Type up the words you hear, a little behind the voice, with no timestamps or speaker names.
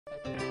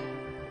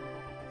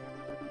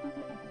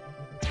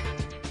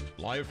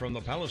Live from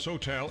the Palace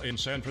Hotel in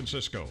San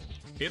Francisco,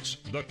 it's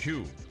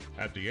theCUBE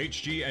at the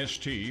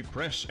HGST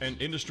Press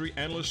and Industry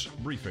Analysts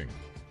Briefing.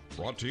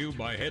 Brought to you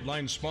by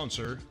headline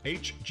sponsor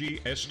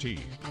HGST.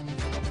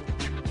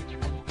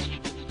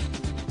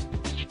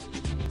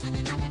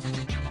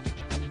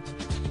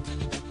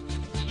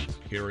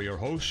 Here are your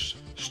hosts,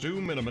 Stu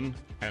Miniman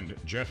and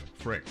Jeff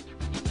Frick.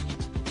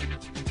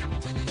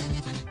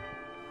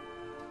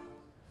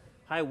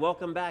 Hi,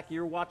 welcome back.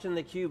 You're watching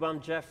theCUBE.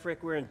 I'm Jeff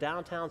Frick. We're in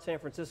downtown San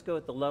Francisco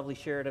at the lovely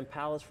Sheraton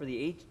Palace for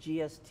the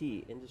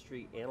HGST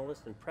Industry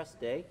Analyst and Press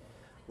Day.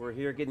 We're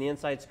here getting the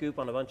inside scoop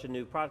on a bunch of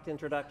new product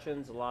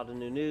introductions, a lot of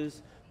new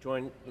news.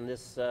 Joined in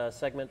this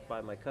segment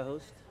by my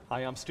co-host.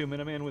 Hi, I'm Stu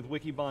Miniman with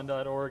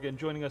wikibon.org, and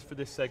joining us for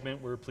this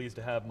segment, we're pleased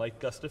to have Mike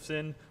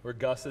Gustafson, or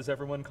Gus as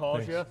everyone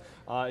calls you.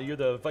 You're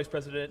the Vice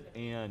President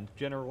and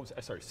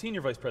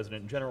Senior Vice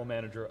President and General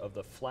Manager of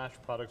the Flash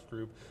Products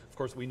Group. Of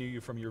course, we knew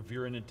you from your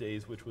Virulent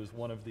days, which was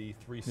one of the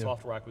 3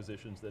 software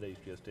acquisitions at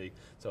HGST.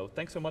 So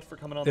thanks so much for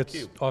coming on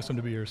theCUBE. It's awesome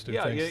to be here, Stu.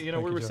 Yeah, thanks. we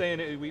were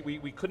saying,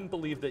 we couldn't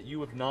believe that you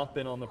have not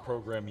been on the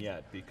program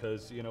yet,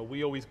 because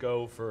we always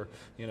go for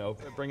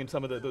bringing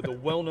some of the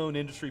well-known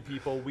industry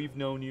people. We've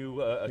known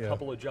you a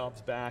couple of jobs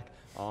back.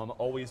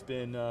 Always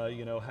been,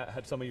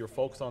 had some of your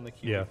folks on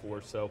theCUBE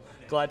before, so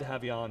glad to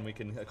have you on. We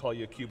can call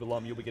you a CUBE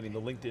alum. You'll be getting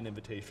the LinkedIn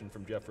invitation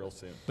from Jeff real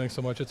soon. Thanks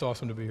so much, it's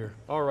awesome to be here.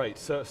 All right,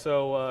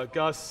 so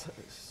Gus,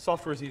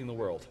 software is eating the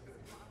world.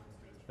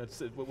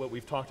 That's what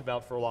we've talked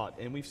about for a lot,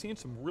 and we've seen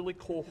some really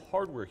cool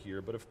hardware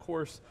here, but of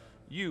course,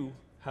 you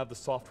have the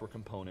software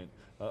component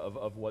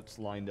of what's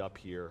lined up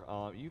here.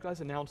 You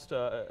guys announced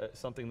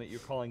something that you're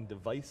calling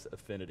device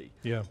affinity.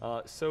 Yeah.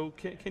 So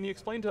can you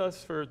explain to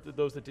us, for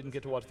those that didn't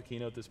get to watch the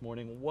keynote this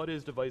morning, what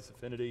is device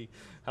affinity?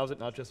 How is it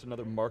not just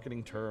another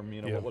marketing term?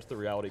 What's the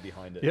reality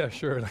behind it? Yeah,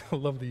 sure, I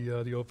love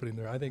the opening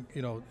there. I think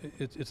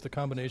it's the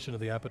combination of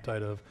the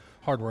appetite of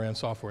hardware and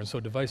software, and so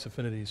device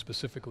affinity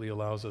specifically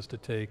allows us to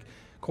take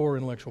core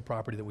intellectual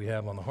property that we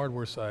have on the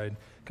hardware side,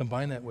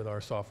 combine that with our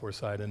software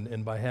side,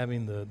 and by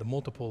having the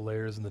multiple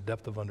layers and the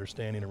depth of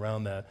understanding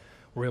around that,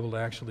 we're able to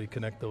actually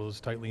connect those,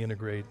 tightly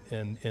integrate,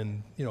 and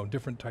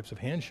different types of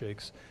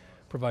handshakes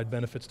provide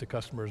benefits to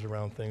customers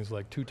around things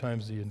like 2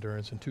 times the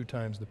endurance and 2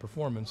 times the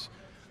performance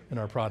in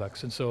our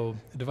products. And so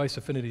device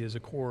affinity is a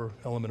core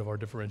element of our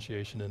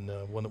differentiation, and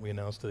one that we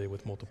announced today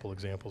with multiple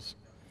examples.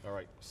 All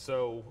right,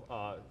 so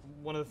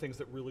one of the things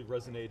that really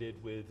resonated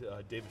with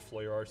David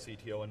Floyer, our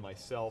CTO, and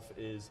myself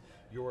is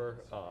your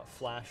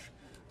Flash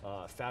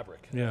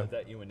fabric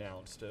that you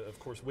announced. Of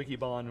course,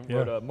 Wikibon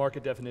wrote a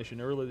market definition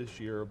earlier this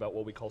year about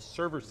what we call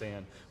server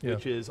SAN,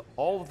 which is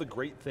all of the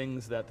great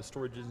things that the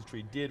storage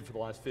industry did for the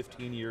last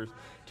 15 years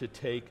to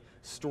take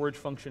storage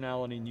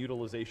functionality and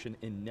utilization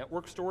in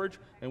network storage,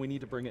 and we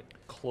need to bring it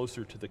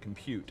closer to the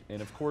compute.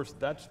 And of course,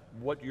 that's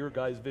what your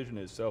guys' vision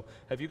is. So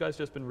have you guys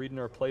just been reading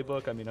our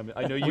playbook?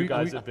 I know you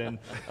guys have been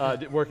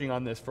working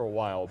on this for a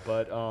while,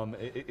 but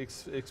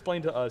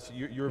explain to us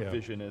your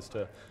vision as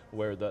to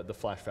where the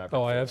Flash fabric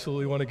I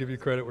absolutely want to give you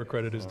credit where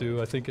credit is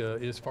due. I think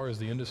as far as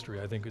the industry,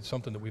 I think it's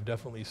something that we've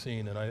definitely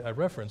seen, and I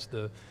referenced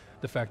the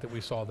fact that we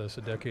saw this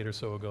a decade or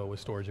so ago with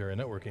storage area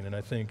networking, and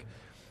I think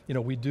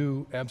we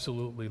do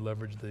absolutely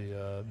leverage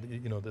the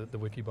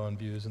Wikibon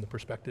views and the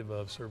perspective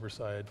of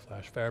server-side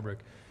Flash fabric.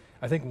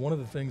 I think one of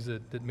the things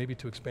that maybe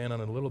to expand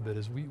on it a little bit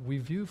is we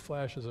view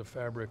Flash as a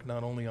fabric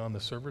not only on the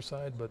server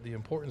side, but the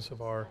importance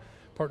of our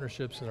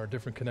partnerships and our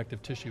different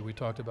connective tissue we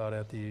talked about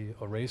at the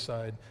array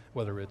side,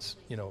 whether it's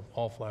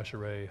all Flash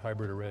array,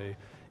 hybrid array,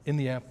 in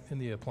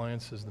the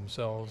appliances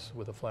themselves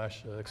with a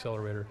Flash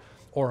accelerator,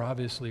 or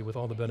obviously with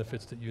all the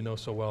benefits that you know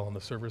so well on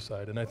the server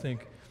side. And I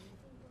think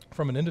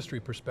from an industry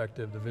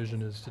perspective, the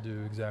vision is to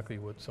do exactly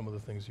what some of the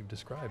things you've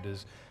described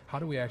is, how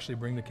do we actually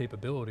bring the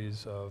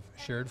capabilities of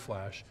shared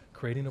Flash,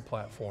 creating a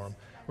platform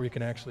where you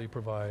can actually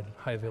provide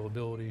high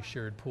availability,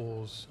 shared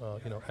pools,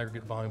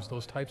 aggregate volumes,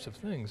 those types of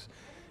things.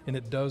 And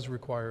it does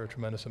require a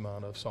tremendous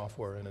amount of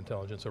software and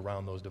intelligence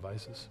around those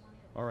devices.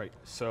 All right,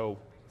 so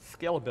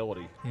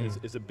scalability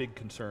is a big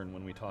concern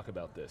when we talk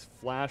about this.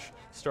 Flash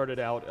started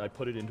out, I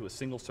put it into a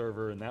single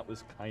server, and that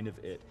was kind of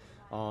it.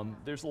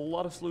 There's a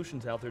lot of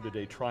solutions out there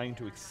today trying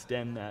to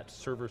extend that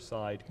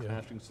server-side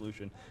caching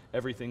solution.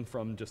 Everything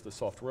from just the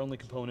software-only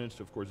components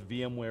to, of course,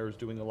 VMware is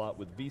doing a lot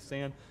with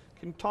vSAN.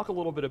 Can you talk a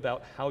little bit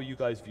about how you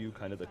guys view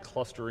kind of the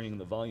clustering,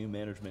 the volume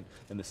management,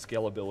 and the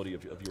scalability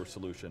of your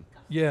solution?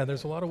 Yeah,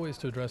 there's a lot of ways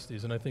to address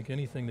these, and I think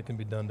anything that can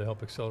be done to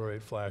help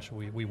accelerate Flash,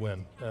 we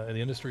win. And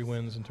the industry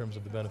wins in terms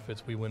of the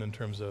benefits, we win in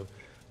terms of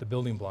the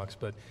building blocks,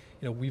 but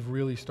we've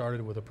really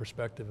started with a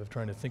perspective of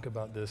trying to think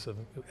about this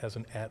as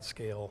an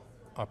at-scale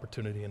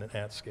opportunity and an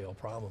at-scale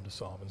problem to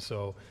solve. And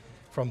so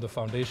from the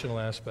foundational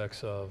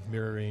aspects of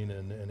mirroring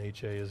and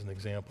HA as an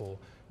example,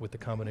 with the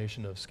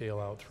combination of scale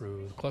out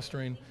through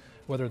clustering,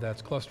 whether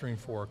that's clustering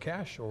for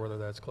cache or whether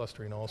that's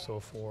clustering also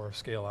for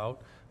scale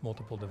out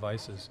multiple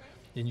devices.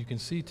 And you can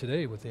see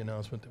today with the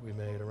announcement that we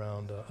made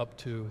around up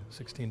to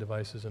 16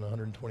 devices and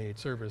 128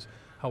 servers,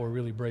 how we're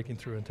really breaking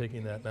through and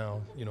taking that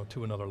now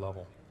to another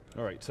level.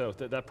 All right, so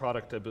that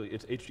product, I believe,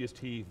 it's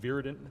HGST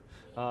Virident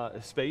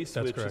space,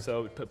 That's which correct.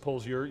 so it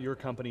pulls your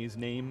company's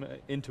name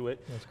into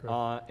it. That's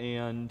correct.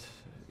 And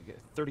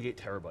 38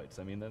 terabytes.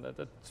 I mean,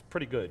 that's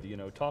pretty good. You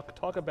know,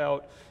 talk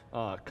about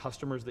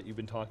customers that you've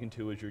been talking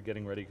to as you're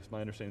getting ready. Because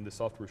my understanding, the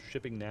software is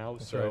shipping now.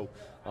 That's so,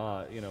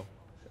 right. you know,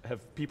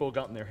 have people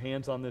gotten their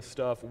hands on this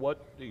stuff?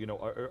 What, you know,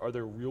 are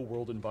there real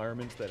world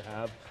environments that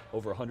have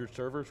over 100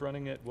 servers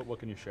running it? What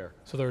can you share?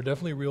 So there are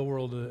definitely real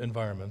world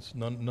environments,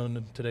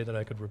 none today that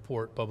I could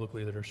report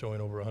publicly that are showing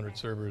over 100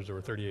 servers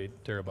or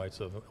 38 terabytes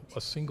of a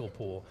single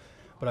pool.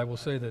 But I will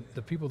say that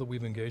the people that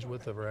we've engaged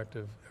with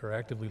are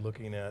actively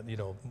looking at, you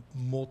know,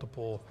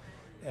 multiple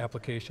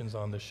applications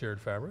on this shared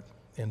fabric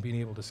and being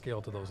able to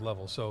scale to those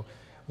levels. So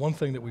one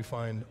thing that we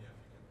find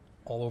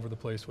all over the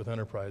place with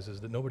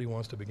enterprises that nobody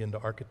wants to begin to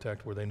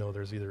architect where they know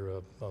there's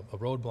either a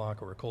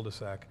roadblock or a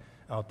cul-de-sac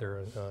out there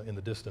in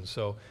the distance.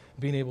 So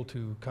being able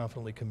to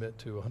confidently commit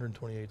to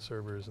 128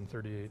 servers and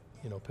 38,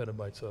 you know,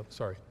 terabytes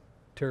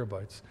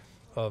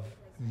of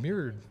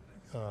mirrored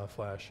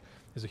flash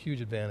is a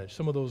huge advantage.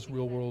 Some of those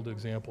real world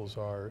examples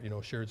are, you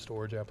know, shared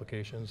storage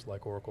applications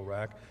like Oracle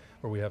RAC,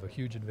 where we have a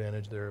huge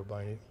advantage there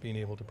by being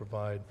able to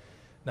provide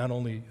not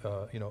only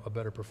you know, a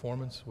better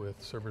performance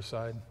with server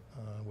side,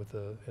 with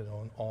a, you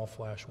know, an all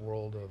flash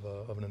world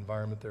of an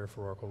environment there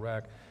for Oracle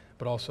RAC,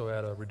 but also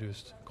at a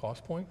reduced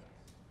cost point.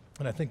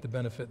 And I think the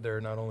benefit there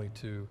not only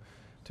to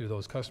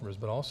those customers,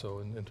 but also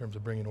in terms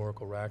of bringing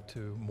Oracle RAC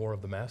to more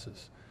of the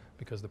masses,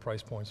 because the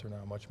price points are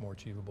now much more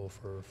achievable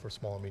for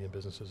small and medium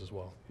businesses as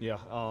well. Yeah,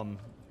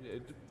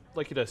 I'd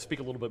like you to speak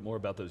a little bit more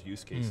about those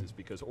use cases,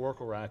 because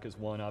Oracle RAC is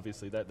one,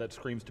 obviously, that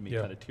screams to me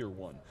kind of tier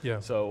one. Yeah.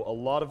 So a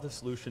lot of the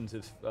solutions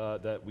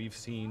that we've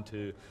seen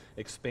to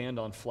expand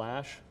on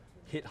flash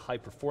hit high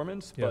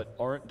performance, but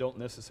don't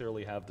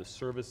necessarily have the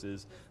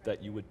services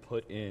that you would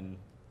put in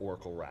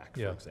Oracle RAC,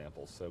 for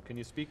example. So can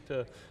you speak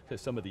to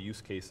some of the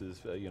use cases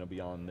you know,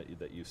 beyond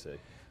that you see?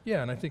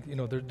 Yeah, and I think, you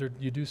know,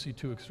 you do see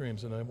two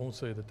extremes, and I won't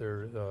say that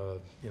they're,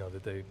 you know,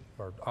 that they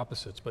are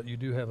opposites, but you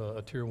do have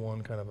a tier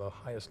one kind of a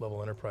highest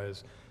level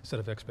enterprise set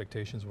of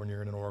expectations when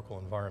you're in an Oracle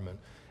environment.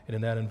 And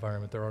in that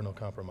environment, there are no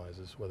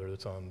compromises, whether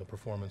it's on the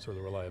performance or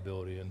the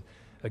reliability. And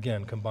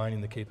again, combining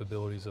the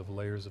capabilities of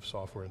layers of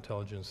software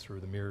intelligence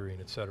through the mirroring,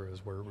 et cetera,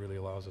 is where it really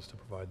allows us to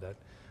provide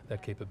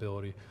that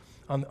capability.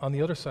 On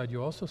the other side,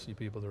 you also see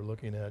people that are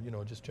looking at, you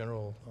know, just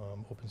general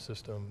open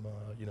system,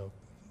 you know,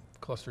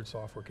 clustered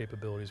software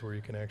capabilities where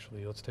you can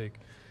actually, let's take,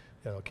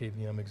 you know, a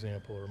KVM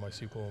example or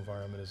MySQL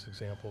environment as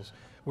examples,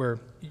 where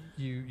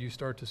you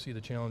start to see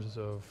the challenges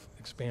of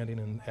expanding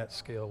and at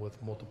scale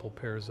with multiple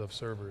pairs of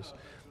servers.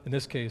 In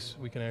this case,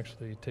 we can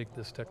actually take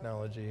this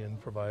technology and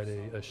provide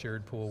a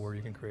shared pool where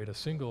you can create a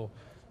single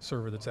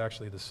server that's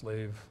actually the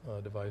slave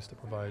device that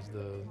provides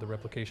the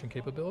replication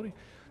capability.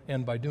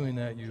 And by doing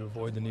that, you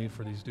avoid the need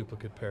for these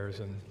duplicate pairs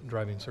and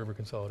driving server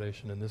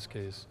consolidation, in this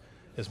case,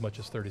 as much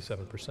as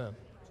 37%.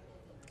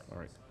 All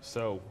right,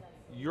 so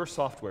your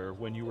software,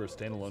 when you were a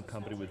standalone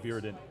company with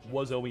Virident,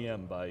 was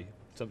OEM by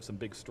some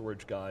big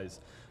storage guys.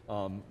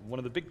 One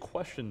of the big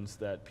questions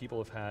that people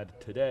have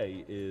had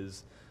today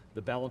is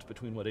the balance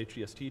between what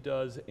HGST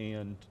does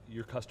and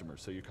your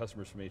customers. So your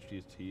customers from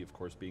HGST, of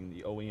course, being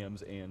the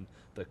OEMs and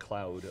the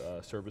cloud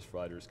service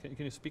providers. Can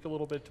you speak a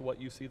little bit to what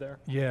you see there?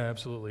 Yeah,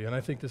 absolutely, and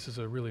I think this is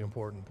a really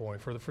important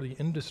point. For the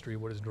industry,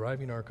 what is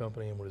driving our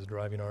company and what is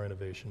driving our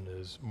innovation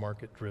is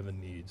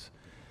market-driven needs.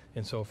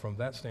 And so from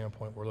that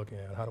standpoint, we're looking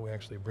at how do we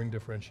actually bring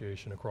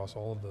differentiation across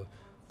all of the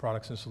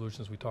products and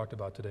solutions we talked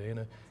about today. And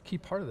a key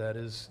part of that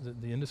is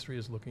that the industry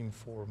is looking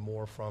for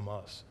more from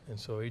us. And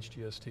so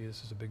HGST,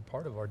 this is a big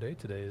part of our day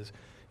today, is,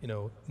 you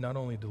know, not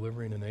only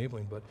delivering and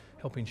enabling, but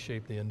helping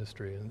shape the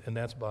industry. And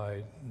that's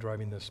by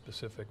driving this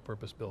specific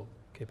purpose-built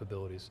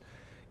capabilities.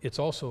 It's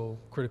also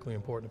critically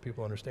important that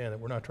people understand that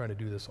we're not trying to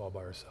do this all by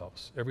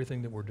ourselves.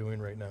 Everything that we're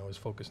doing right now is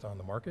focused on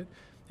the market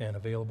and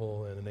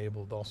available and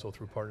enabled also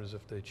through partners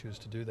if they choose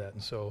to do that.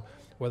 And so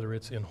whether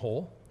it's in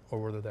whole or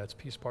whether that's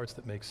piece parts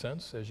that make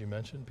sense, as you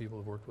mentioned, people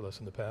have worked with us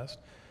in the past,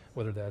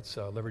 whether that's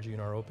leveraging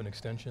our open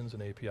extensions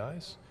and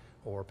APIs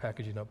or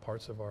packaging up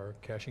parts of our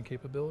caching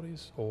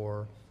capabilities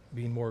or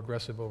being more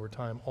aggressive over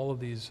time, all of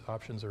these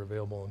options are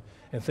available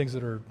and things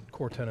that are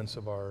core tenets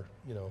of our,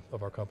 you know,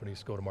 of our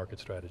company's go-to-market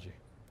strategy.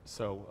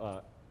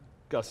 So,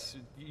 Gus,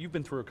 you've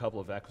been through a couple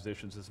of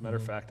acquisitions. As a matter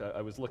of fact,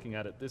 I was looking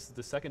at it. This is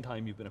the second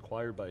time you've been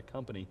acquired by a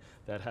company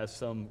that has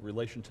some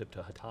relationship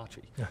to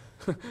Hitachi.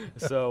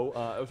 So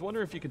I was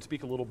wondering if you could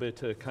speak a little bit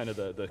to kind of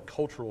the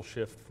cultural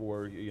shift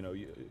for, you know,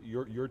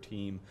 your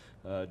team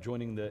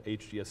joining the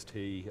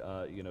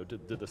HGST. You know,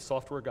 did the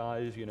software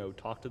guys, you know,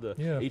 talk to the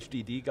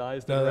HDD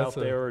guys that are out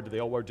there, or do they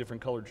all wear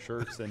different colored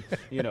shirts and,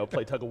 you know,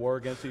 play tug of war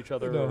against each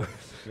other? No, or,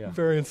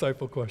 very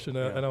insightful question.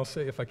 And I'll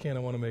say, if I can, I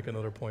want to make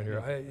another point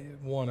here.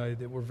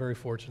 We're very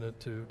fortunate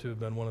to have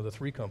been one of the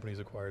 3 companies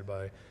acquired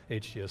by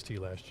HGST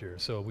last year.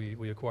 So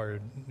we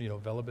acquired, you know,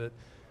 Velabit,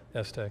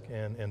 STEC,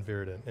 and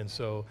Virident. And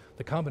so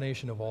the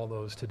combination of all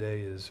those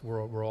today is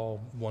we're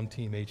all one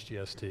team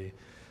HGST.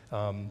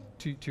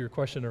 To your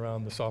question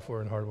around the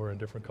software and hardware and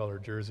different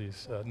colored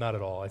jerseys, not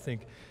at all. I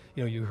think,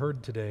 you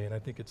heard today, and I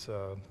think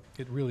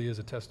it really is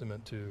a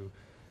testament to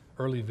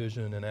early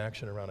vision and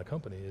action around a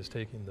company is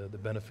taking the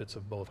benefits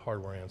of both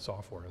hardware and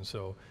software. And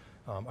so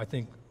I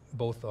think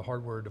both the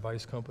hardware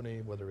device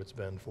company, whether it's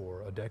been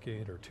for a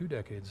decade or 2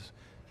 decades,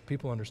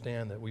 people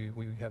understand that we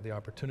have the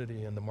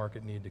opportunity and the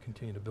market need to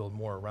continue to build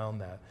more around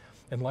that.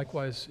 And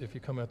likewise, if you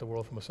come at the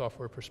world from a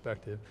software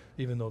perspective,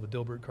 even though the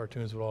Dilbert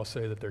cartoons would all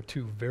say that they're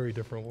 2 very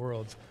different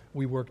worlds,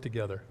 we work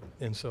together.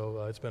 And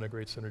so it's been a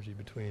great synergy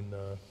between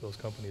those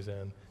companies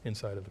and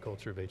inside of the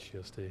culture of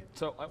HGST.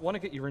 So I want to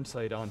get your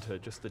insight onto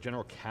just the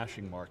general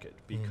caching market,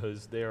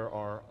 because there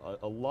are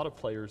a lot of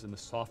players in the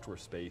software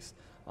space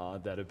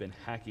that have been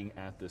hacking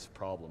at this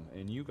problem.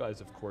 And you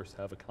guys, of course,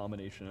 have a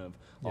combination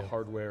of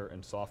hardware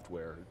and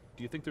software.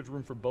 Do you think there's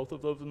room for both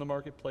of those in the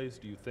marketplace?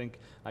 Do you think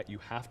you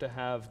have to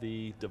have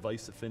the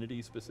device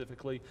affinity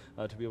specifically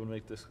to be able to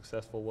make this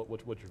successful?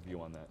 What's your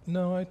view on that?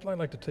 No, I'd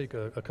like to take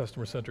a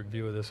customer-centric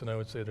view of this, and I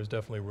would say there's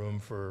definitely room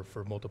for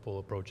multiple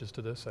approaches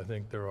to this. I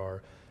think there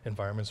are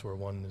environments where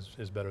one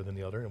is better than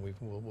the other, and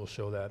we'll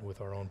show that with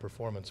our own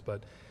performance.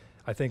 But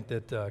I think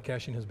that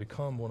caching has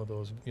become one of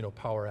those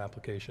power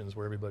applications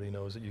where everybody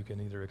knows that you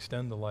can either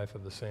extend the life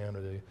of the SAN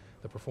or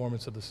the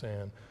performance of the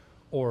SAN,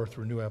 or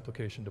through new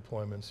application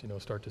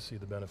deployments, start to see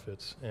the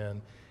benefits. And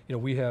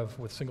we have,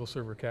 with single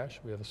server cache,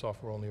 we have a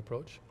software only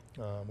approach.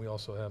 We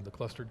also have the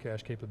clustered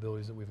cache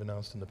capabilities that we've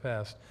announced in the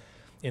past.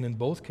 And in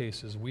both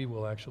cases, we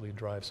will actually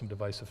drive some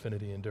device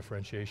affinity and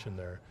differentiation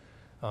there.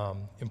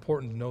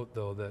 Important to note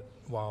though that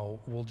while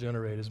we'll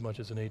generate as much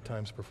as an 8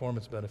 times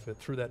performance benefit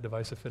through that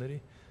device affinity,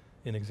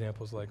 in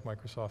examples like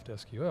Microsoft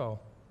SQL,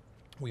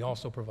 we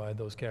also provide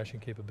those caching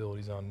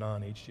capabilities on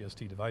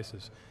non-HGST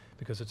devices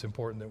because it's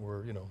important that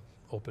we're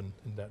open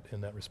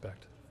in that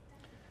respect.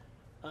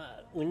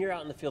 When you're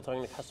out in the field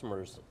talking to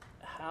customers,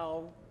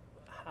 how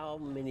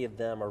many of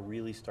them are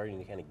really starting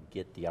to kind of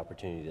get the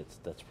opportunity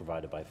that's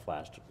provided by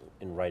Flash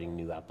in writing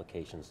new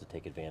applications to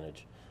take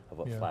advantage of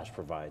what Flash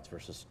provides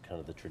versus kind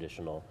of the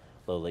traditional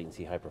low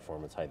latency, high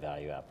performance, high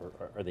value app?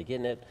 Are they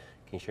getting it?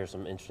 Can you share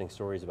some interesting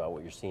stories about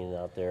what you're seeing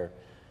out there?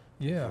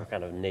 For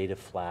kind of native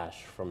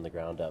Flash from the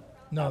ground up.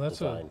 No,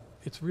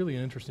 it's really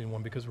an interesting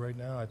one because right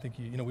now I think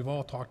we've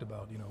all talked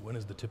about when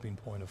is the tipping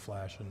point of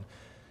Flash,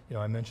 and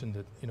I mentioned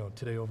that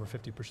today over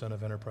 50%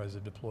 of enterprises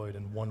have deployed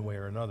in one way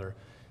or another.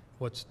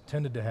 What's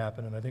tended to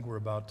happen, and I think we're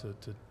about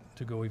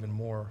to go even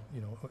more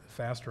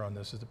faster on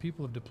this, is that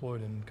people have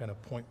deployed in kind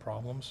of point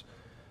problems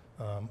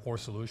or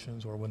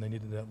solutions, or when they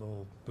needed that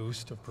little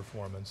boost of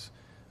performance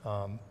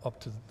up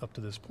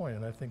to this point.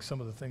 And I think some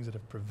of the things that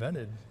have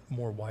prevented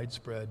more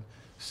widespread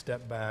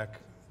step back,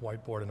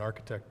 whiteboard and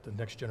architect, the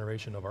next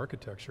generation of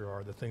architecture,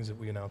 are the things that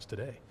we announced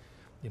today.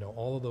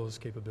 All of those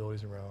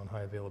capabilities around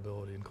high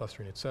availability and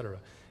clustering, et cetera.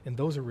 And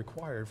those are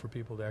required for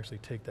people to actually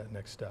take that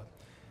next step.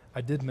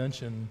 I did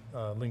mention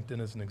LinkedIn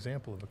as an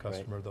example of a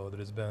customer though that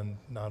has been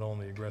not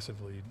only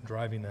aggressively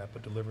driving that,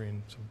 but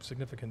delivering some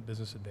significant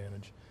business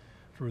advantage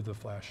through the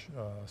Flash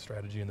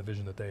strategy and the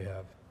vision that they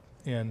have.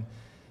 And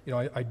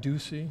I do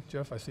see,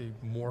 Jeff, I see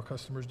more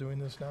customers doing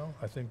this now.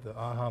 I think the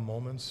aha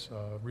moments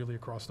really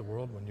across the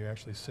world when you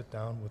actually sit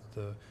down with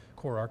the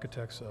core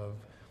architects of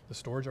the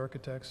storage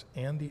architects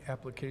and the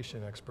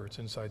application experts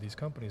inside these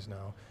companies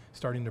now,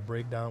 starting to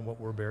break down what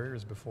were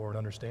barriers before and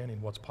understanding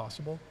what's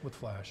possible with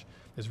Flash,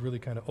 has really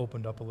kind of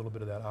opened up a little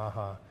bit of that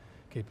aha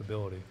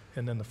capability.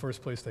 And then the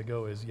first place they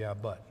go is yeah,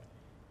 but.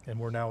 And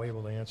we're now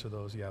able to answer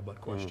those yeah,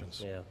 but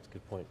questions. Yeah, that's a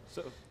good point.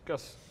 So,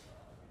 Gus,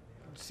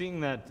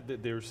 seeing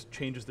that there's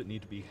changes that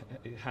need to be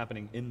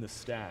happening in the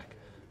stack,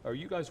 are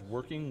you guys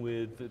working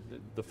with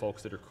the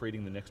folks that are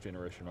creating the next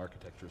generation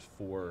architectures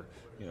for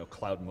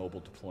cloud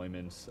mobile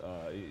deployments?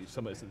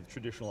 Some of the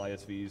traditional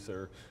ISVs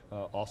are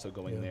also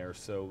going there.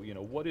 So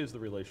what is the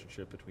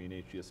relationship between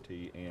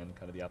HGST and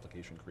kind of the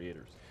application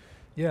creators?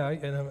 Yeah,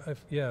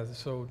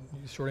 so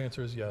short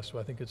answer is yes. So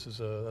I think this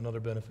is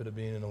another benefit of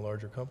being in a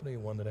larger company,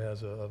 one that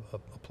has a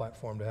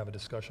platform to have a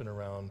discussion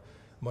around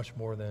much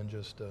more than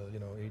just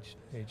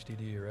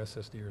HDD or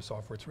SSD or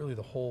software. It's really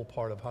the whole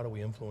part of how do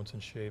we influence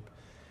and shape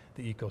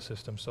the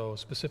ecosystem. So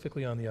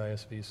specifically on the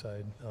ISV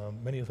side,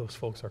 many of those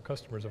folks are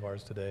customers of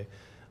ours today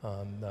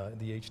on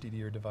the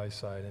HDD or device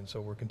side, and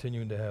so we're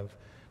continuing to have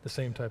the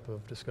same type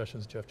of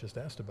discussions Jeff just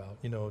asked about.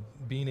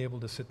 Being able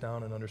to sit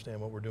down and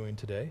understand what we're doing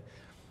today,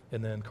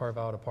 and then carve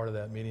out a part of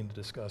that meeting to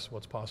discuss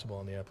what's possible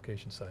on the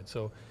application side.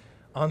 So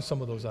on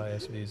some of those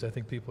ISVs, I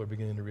think people are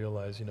beginning to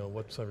realize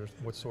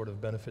what sort of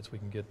benefits we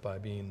can get by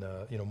being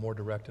more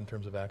direct in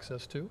terms of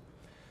access to,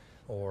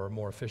 or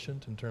more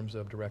efficient in terms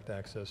of direct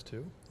access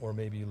to, or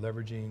maybe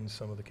leveraging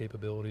some of the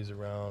capabilities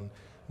around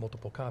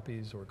multiple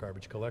copies or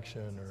garbage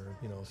collection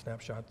or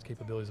snapshot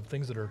capabilities of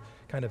things that are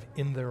kind of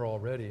in there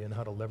already and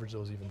how to leverage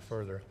those even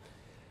further.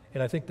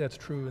 And I think that's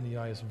true in the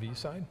ISV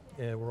side,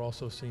 and we're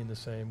also seeing the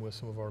same with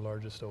some of our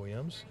largest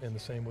OEMs and the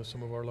same with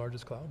some of our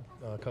largest cloud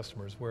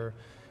customers, where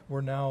we're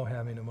now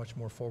having a much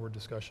more forward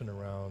discussion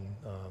around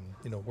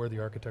where the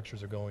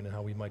architectures are going and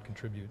how we might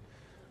contribute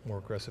more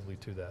aggressively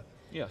to that.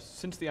 Yeah,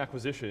 since the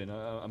acquisition,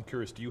 I'm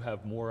curious, do you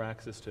have more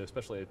access to,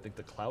 especially I think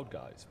the cloud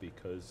guys,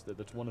 because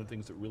that's one of the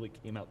things that really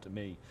came out to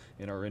me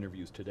in our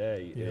interviews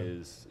today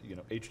is,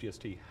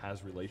 HGST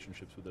has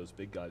relationships with those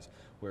big guys,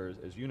 whereas,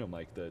 as you know,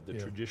 Mike, the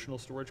traditional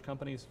storage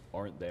companies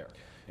aren't there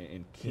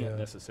and can't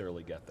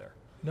necessarily get there.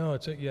 No,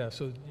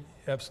 so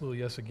absolutely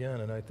yes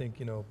again, and I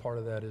think part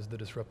of that is the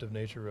disruptive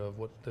nature of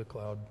what the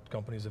cloud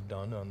companies have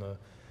done on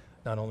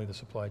not only the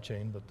supply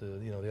chain, but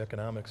the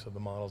economics of the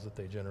models that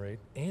they generate,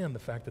 and the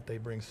fact that they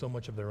bring so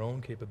much of their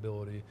own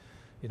capability,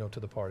 to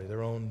the party,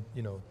 their own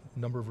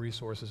number of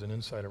resources and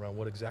insight around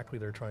what exactly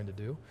they're trying to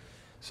do.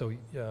 So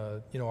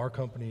our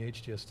company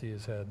HGST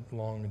has had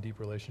long and deep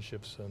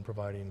relationships in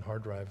providing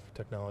hard drive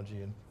technology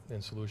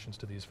and solutions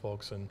to these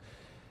folks, and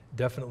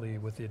definitely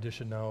with the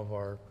addition now of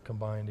our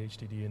combined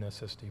HDD and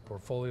SSD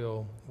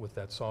portfolio with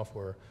that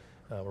software,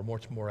 we're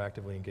much more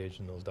actively engaged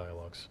in those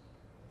dialogues.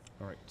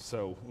 All right,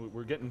 so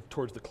we're getting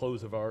towards the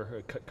close of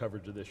our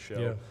coverage of this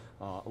show.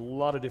 A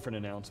lot of different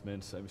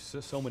announcements,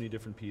 so many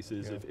different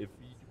pieces. If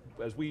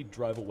as we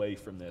drive away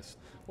from this,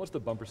 what's the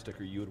bumper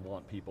sticker you would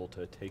want people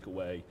to take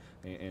away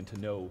and to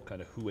know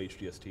kind of who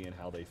HGST and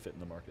how they fit in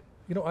the market?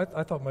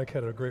 I thought Mike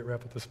had a great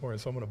wrap up this morning,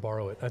 so I'm going to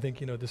borrow it. I think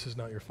this is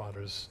not your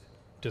father's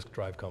disk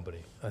drive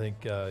company. I think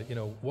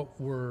what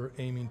we're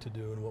aiming to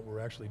do and what we're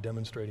actually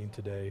demonstrating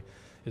today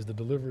is the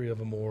delivery of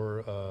a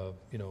more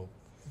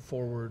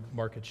forward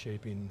market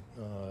shaping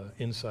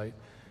insight.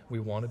 We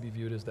want to be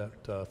viewed as that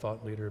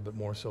thought leader, but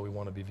more so we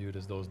want to be viewed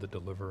as those that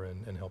deliver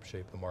and help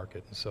shape the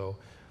market. And so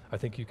I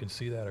think you can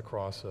see that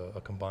across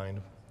a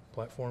combined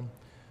platform,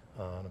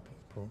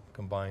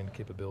 combined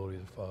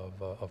capabilities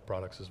of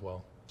products as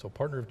well. So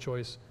partner of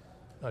choice,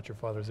 not your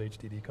father's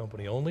HDD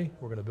company only.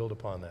 We're going to build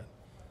upon that.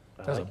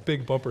 That's a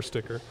big bumper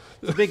sticker.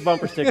 It's a big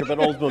bumper sticker, but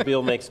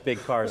Oldsmobile makes big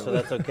cars, so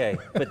that's okay.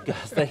 But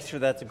Gus, thanks for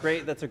that.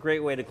 That's a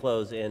great way to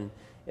close. And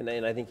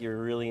I think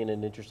you're really in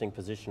an interesting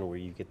position where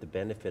you get the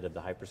benefit of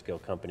the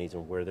hyperscale companies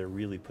and where they're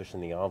really pushing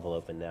the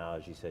envelope. And now,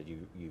 as you said,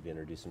 you've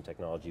introduced some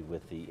technology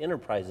with the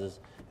enterprises.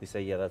 They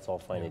say, yeah, that's all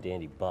fine and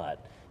dandy,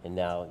 but, and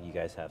now you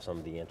guys have some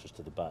of the answers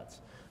to the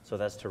buts. So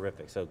that's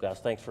terrific. So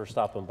Gus, thanks for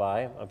stopping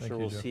by. I'm sure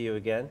we'll see you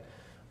again.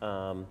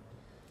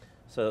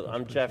 So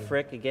I'm Jeff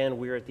Frick. Again,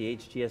 we're at the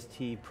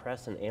HGST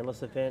Press and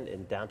Analyst event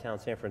in downtown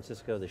San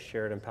Francisco, the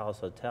Sheraton Palace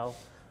Hotel.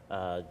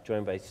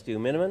 Joined by Stu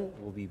Miniman.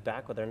 We'll be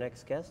back with our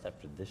next guest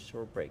after this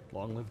short break.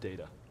 Long live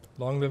data.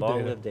 Long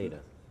live data.